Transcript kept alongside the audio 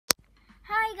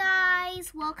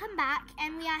guys, welcome back,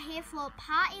 and we are here for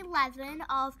part 11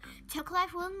 of Toca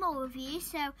Life World mall review.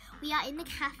 So we are in the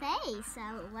cafe, so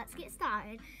let's get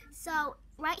started. So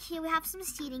right here we have some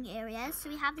seating areas. So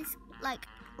we have this like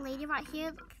lady right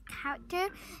here, character,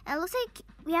 and it looks like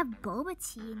we have boba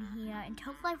tea in here. In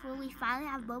Toca Life World we finally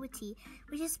have boba tea,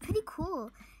 which is pretty cool.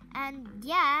 And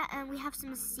yeah, and we have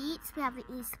some seats. We have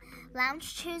these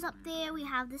lounge chairs up there. We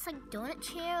have this like donut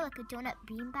chair, like a donut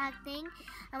beanbag thing.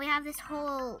 And we have this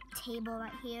whole table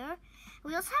right here.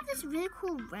 We also have this really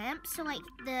cool ramp, so like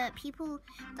the people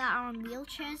that are on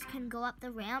wheelchairs can go up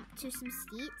the ramp to some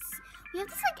seats. We have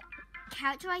this like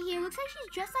character right here. It looks like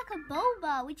she's dressed like a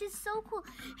boba, which is so cool.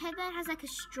 Headband has like a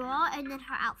straw, and then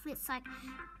her outfit's like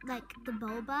the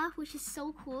boba, which is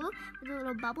so cool with the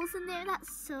little bubbles in there.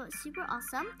 That's so super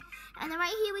awesome. And then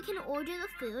right here we can order the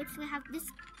food. So we have this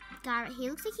guy right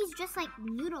here. Looks like he's dressed like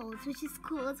noodles, which is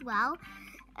cool as well.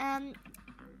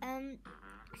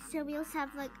 So we also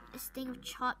have like this thing of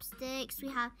chopsticks. We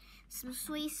have some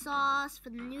soy sauce for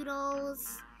the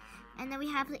noodles. And then we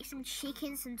have like some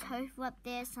chicken, some tofu up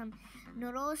there, some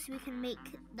noodles, so we can make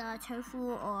the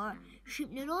tofu or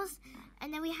shrimp noodles.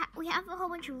 And then we have a whole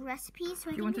bunch of recipes. So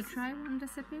you want to try one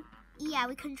recipe? Yeah,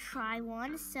 we can try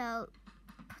one. So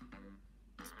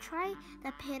try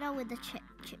the pita with the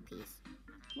chickpeas.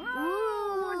 Wow,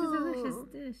 what a delicious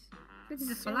dish! This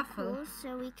is so falafel. Cool.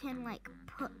 So we can like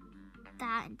put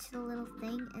that into the little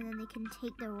thing, and then they can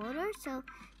take their order. So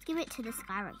let's give it to this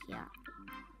guy right here.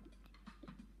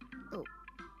 Oh.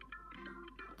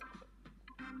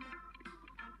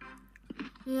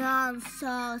 Yeah, I'm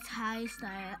so tasty.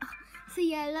 So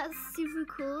yeah, that's super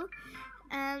cool.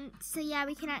 So yeah,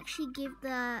 we can actually give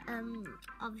the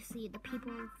obviously the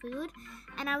people food,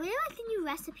 and I really like the new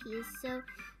recipes. So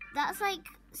that's like,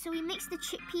 so we mix the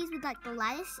chickpeas with like the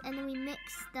lettuce, and then we mix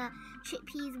the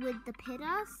chickpeas with the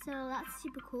pita. So that's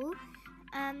super cool.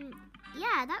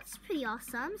 Yeah, that's pretty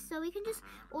awesome. So we can just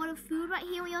order food right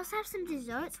here. We also have some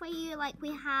desserts right here. Like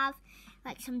we have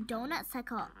like some donuts, like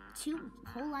 2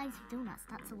 whole lines of donuts.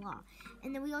 That's a lot.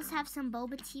 And then we also have some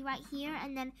boba tea right here.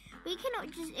 And then we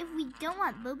can just, if we don't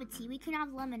want boba tea, we can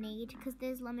have lemonade, because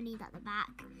there's lemonade at the back.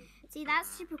 See, that's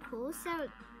super cool. So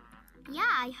yeah,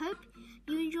 I hope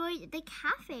you enjoyed the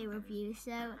cafe review.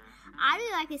 So I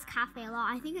really like this cafe a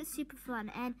lot. I think it's super fun,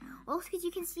 and also because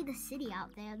you can see the city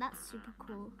out there. That's super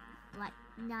cool, like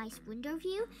nice window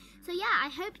view. So yeah, I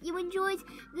hope you enjoyed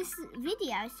this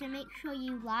video. So make sure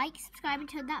you like, subscribe, and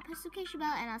turn that notification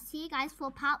bell, and I'll see you guys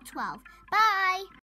for part 12. Bye!